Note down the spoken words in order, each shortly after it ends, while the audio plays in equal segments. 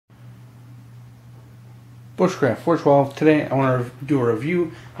Bushcraft 412. Today I want to do a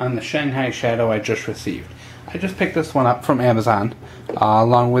review on the Shanghai Shadow I just received. I just picked this one up from Amazon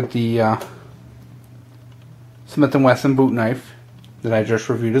along with the Smith & Wesson boot knife that I just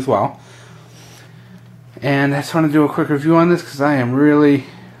reviewed as well. And I just want to do a quick review on this because I am really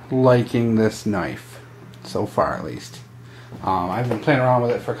liking this knife so far, at least. I've been playing around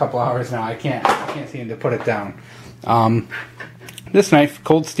with it for a couple hours now. I can't seem to put it down. This knife,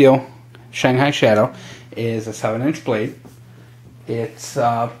 cold steel Shanghai Shadow, is a 7-inch blade. It's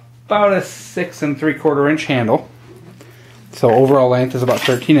about a 6 3/4 inch handle. So overall length is about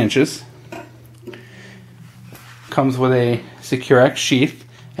 13 inches. Comes with a SHTF sheath,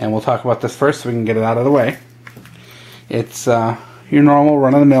 and we'll talk about this first so we can get it out of the way. It's your normal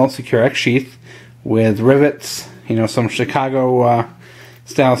run-of-the-mill SHTF sheath with rivets, you know, some Chicago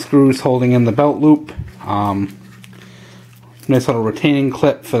style screws holding in the belt loop. Nice little retaining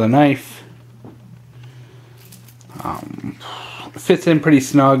clip for the knife. Fits in pretty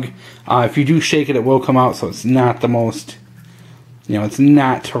snug. If you do shake it, it will come out, so it's not the most, you know, it's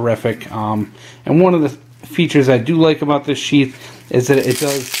not terrific. And one of the features I do like about this sheath is that it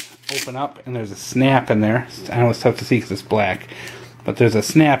does open up, and there's a snap in there. I know it's tough to see because it's black, but there's a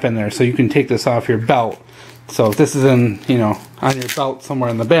snap in there, so you can take this off your belt. So if this is in, you know, on your belt somewhere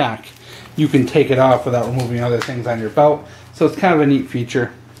in the back, you can take it off without removing other things on your belt. So it's kind of a neat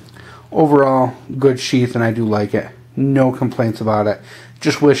feature. Overall, good sheath, and I do like it. No complaints about it.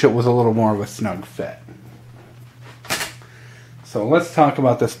 Just wish it was a little more of a snug fit. So let's talk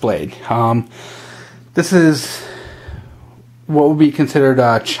about this blade. This is what would be considered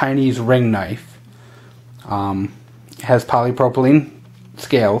a Chinese ring knife. It has polypropylene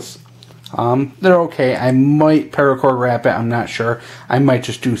scales. They're okay. I might paracord wrap it. I'm not sure. I might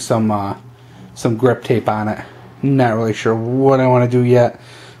just do some grip tape on it. Not really sure what I want to do yet.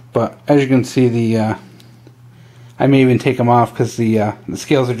 But as you can see, I may even take them off because the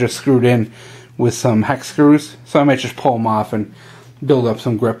scales are just screwed in with some hex screws. So I might just pull them off and build up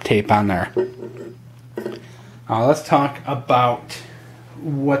some grip tape on there. Let's talk about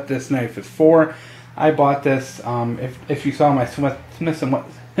what this knife is for. I bought this, if you saw my Smith & Wesson,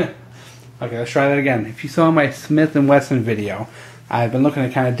 okay, let's try that again. If you saw my Smith & Wesson video, I've been looking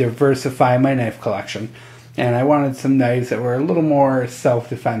to kind of diversify my knife collection. And I wanted some knives that were a little more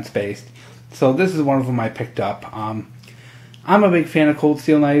self-defense based. So this is one of them I picked up. I'm a big fan of cold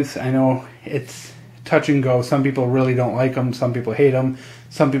steel knives. I know it's touch and go. Some people really don't like them. Some people hate them.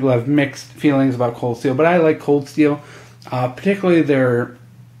 Some people have mixed feelings about cold steel. But I like cold steel. Particularly their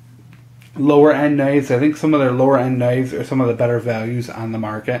lower end knives. I think some of their lower end knives are some of the better values on the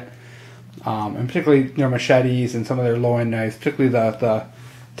market. And particularly their machetes and some of their low end knives. Particularly the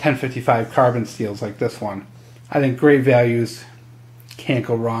 1055 carbon steels like this one. I think great values. Can't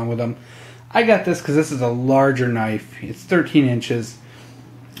go wrong with them. I got this because this is a larger knife. It's 13 inches.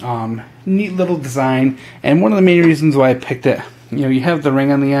 Neat little design. And one of the main reasons why I picked it, you know, you have the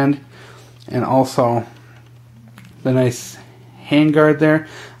ring on the end and also the nice handguard there.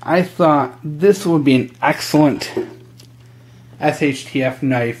 I thought this would be an excellent SHTF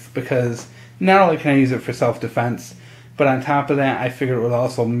knife because not only can I use it for self-defense, but on top of that, I figured it would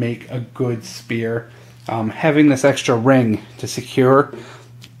also make a good spear. Having this extra ring to secure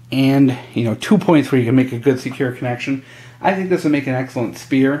and, you know, 2 points where you can make a good secure connection, I think this would make an excellent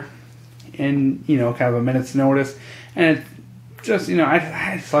spear in, you know, kind of a minute's notice. And it just, you know,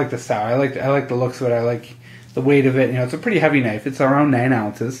 I just like the style. I like the looks of it. I like the weight of it. You know, it's a pretty heavy knife. It's around 9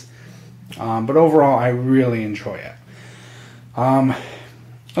 ounces. But overall, I really enjoy it.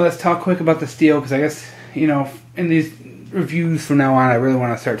 Let's talk quick about the steel because I guess, you know, in these reviews from now on, I really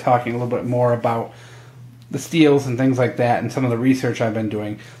want to start talking a little bit more about the steels and things like that and some of the research I've been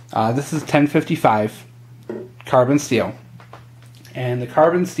doing. This is 1055 carbon steel. And the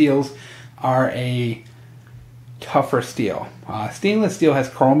carbon steels are a tougher steel. Stainless steel has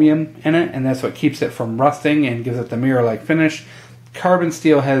chromium in it, and that's what keeps it from rusting and gives it the mirror-like finish. Carbon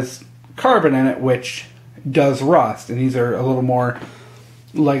steel has carbon in it, which does rust, and these are a little more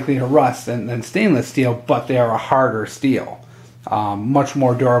likely to rust than stainless steel, but they are a harder steel. Much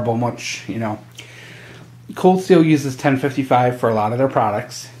more durable, much, you know. Cold Steel uses 1055 for a lot of their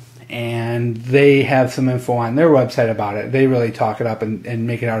products, and they have some info on their website about it. They really talk it up and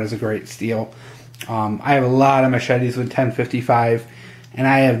make it out as a great steel. I have a lot of machetes with 1055, and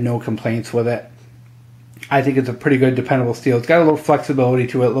I have no complaints with it. I think it's a pretty good, dependable steel. It's got a little flexibility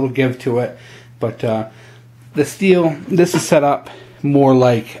to it, a little give to it, but the steel, this is set up more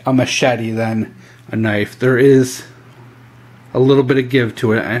like a machete than a knife. There is a little bit of give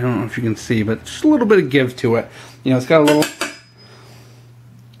to it. I don't know if you can see, but just a little bit of give to it. You know, it's got a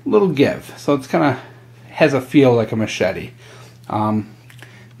little give. So it's kind of has a feel like a machete.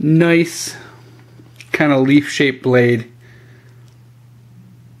 Nice kind of leaf-shaped blade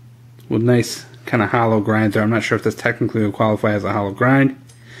with nice kind of hollow grinds there. I'm not sure if this technically will qualify as a hollow grind,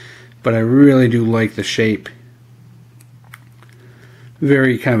 but I really do like the shape.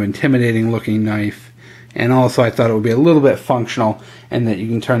 Very kind of intimidating looking knife, and also I thought it would be a little bit functional and that you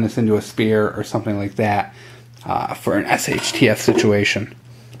can turn this into a spear or something like that for an SHTF situation.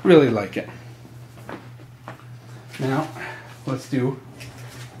 Really like it. Now let's do,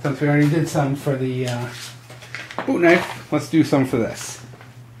 since we already did some for the boot knife, let's do some for this.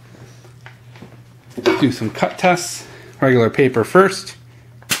 Do some cut tests. Regular paper first.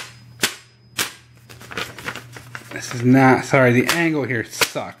 This is not, sorry, the angle here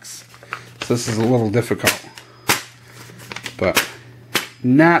sucks, so this is a little difficult, but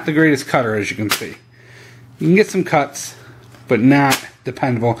not the greatest cutter, as you can see. You can get some cuts, but not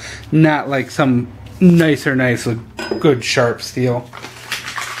dependable, not like some nicer knives with good sharp steel.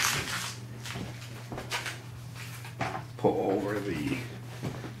 Pull over the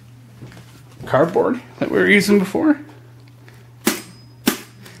cardboard that we were using before.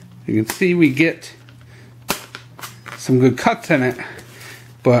 You can see we get some good cuts in it,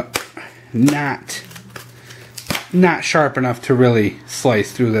 but not sharp enough to really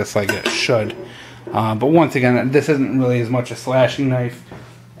slice through this like it should. But once again, this isn't really as much a slashing knife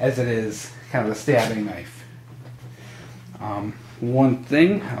as it is kind of a stabbing knife. One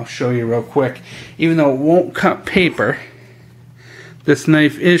thing I'll show you real quick, even though it won't cut paper, this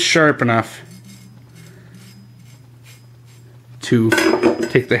knife is sharp enough to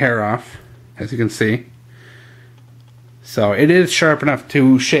take the hair off, as you can see. So it is sharp enough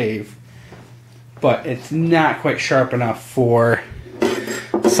to shave, but it's not quite sharp enough for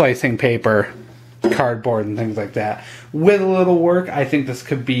slicing paper, cardboard, and things like that. With a little work, I think this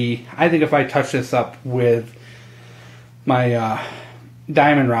could be, I think if I touch this up with my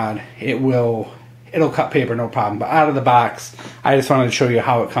diamond rod, it'll cut paper no problem. But out of the box, I just wanted to show you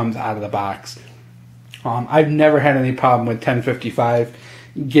how it comes out of the box. I've never had any problem with 1055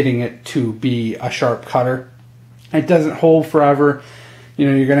 getting it to be a sharp cutter. It doesn't hold forever. You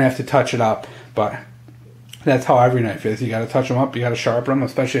know, you're going to have to touch it up, but that's how every knife is. You got to touch them up, you got to sharpen them,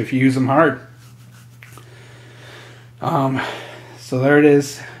 especially if you use them hard. So there it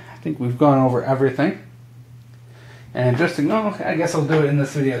is. I think we've gone over everything. And just to know, I guess I'll do it in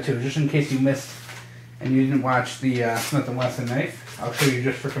this video too, just in case you missed and you didn't watch the Smith & Wesson knife. I'll show you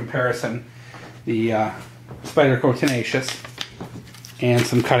just for comparison the Spyderco Tenacious and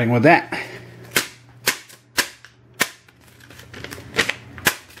some cutting with that.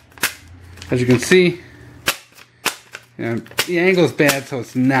 As you can see, you know, the angle's bad, so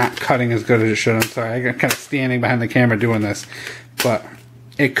it's not cutting as good as it should. I'm sorry, I got kind of standing behind the camera doing this, but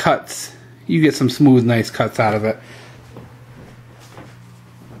it cuts. You get some smooth, nice cuts out of it.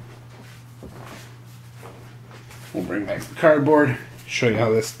 We'll bring back the cardboard, show you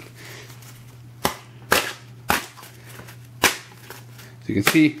how this. As you can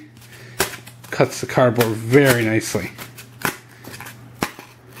see, cuts the cardboard very nicely.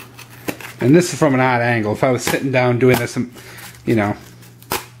 And this is from an odd angle. If I was sitting down doing this, you know,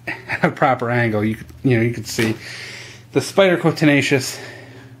 at a proper angle, you could see the Spyderco Tenacious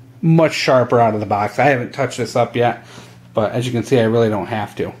much sharper out of the box. I haven't touched this up yet, but as you can see, I really don't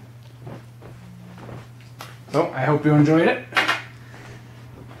have to. So I hope you enjoyed it.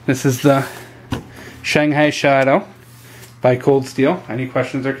 This is the Shanghai Shadow by Cold Steel. Any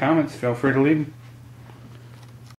questions or comments, feel free to leave them.